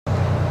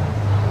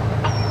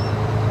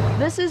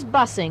This is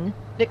bussing,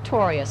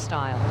 Victoria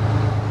style.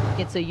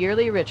 It's a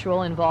yearly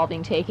ritual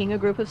involving taking a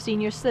group of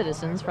senior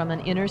citizens from an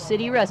inner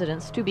city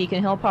residence to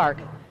Beacon Hill Park,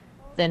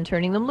 then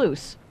turning them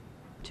loose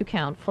to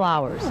count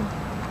flowers.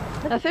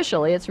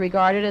 Officially, it's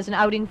regarded as an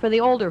outing for the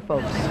older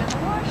folks,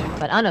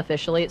 but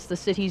unofficially, it's the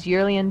city's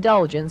yearly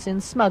indulgence in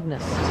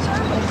smugness.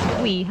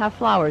 We have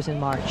flowers in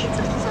March.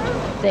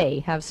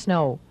 They have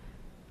snow.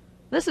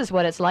 This is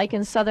what it's like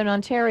in southern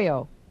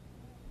Ontario.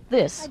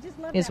 This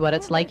is what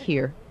it's like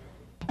here.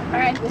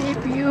 Aren't they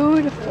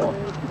beautiful?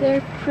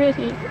 They're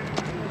pretty.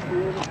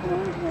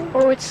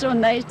 Oh, it's so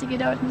nice to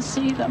get out and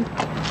see them.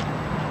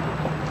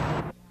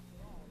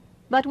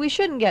 But we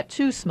shouldn't get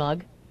too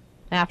smug.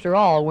 After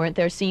all, weren't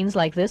there scenes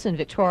like this in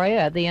Victoria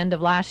at the end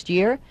of last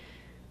year?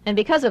 And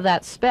because of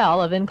that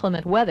spell of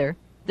inclement weather,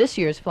 this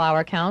year's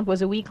flower count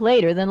was a week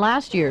later than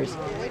last year's.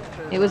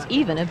 It was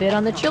even a bit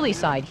on the chilly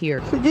side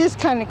here. It is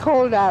kind of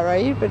cold out,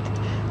 right? But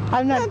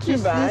I'm not too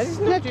bad. It's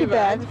not too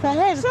bad. If I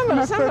had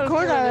a fur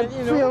coat, I'd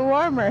feel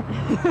warmer.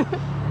 You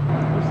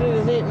see,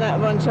 there's eating that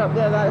bunch up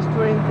there. That's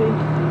 20.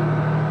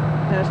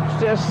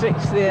 There's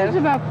 6 there. There's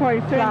about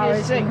 40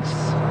 flowers. 26.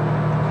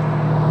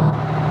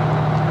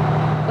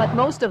 But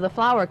most of the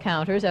flower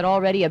counters had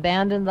already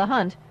abandoned the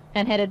hunt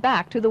and headed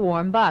back to the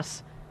warm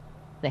bus.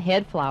 The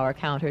head flower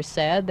counter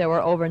said there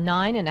were over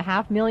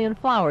 9.5 million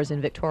flowers in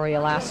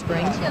Victoria last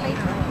spring.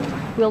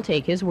 We'll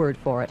take his word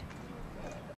for it.